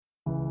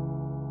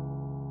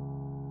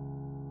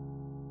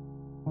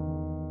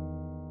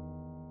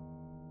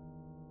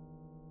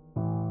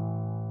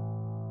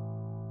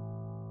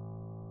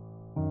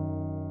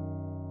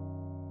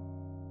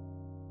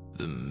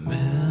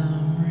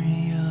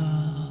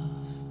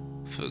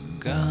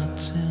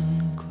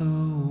Forgotten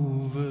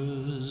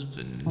clovers,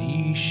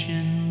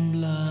 Venetian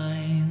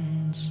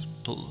blinds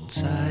pulled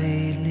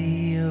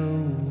tightly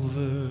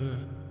over,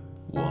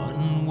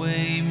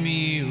 one-way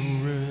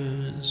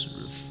mirrors,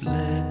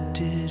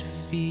 reflected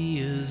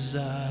fears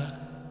are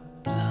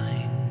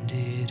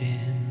blinded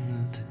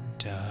in the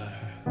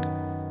dark.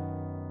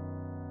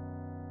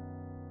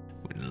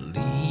 When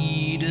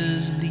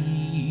leaders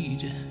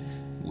lead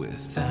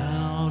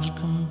without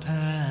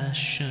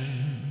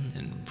compassion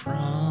and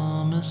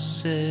promises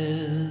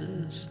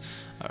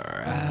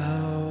are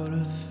out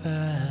of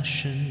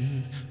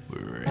fashion,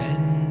 we're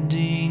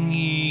ending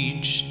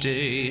each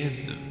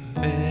day the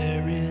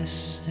very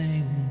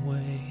same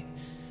way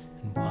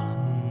and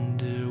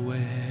wonder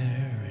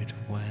where it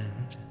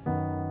went.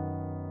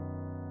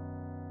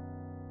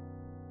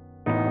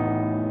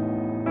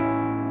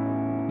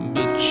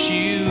 But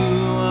you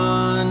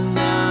are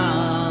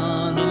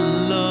not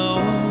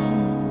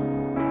alone,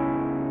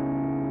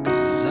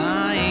 'cause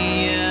I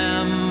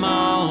am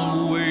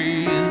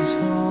always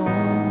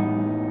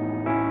home.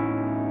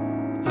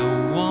 I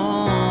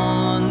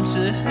want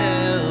to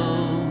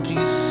help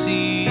you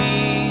see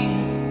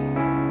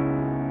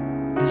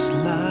this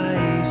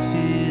life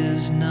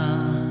is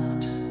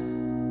not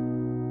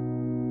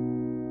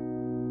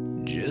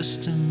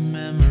just a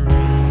memory.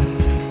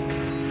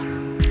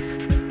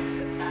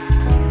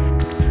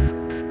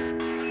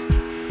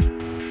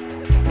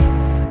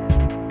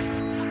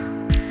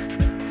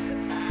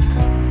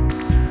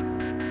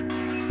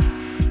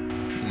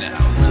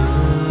 Now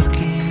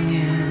looking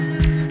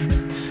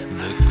in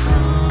the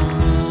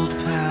crumbled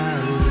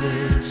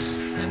palace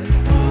and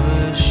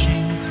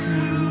pushing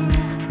through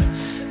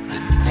the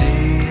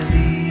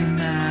daily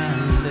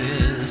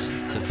malice,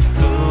 the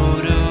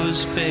photos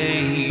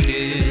fade.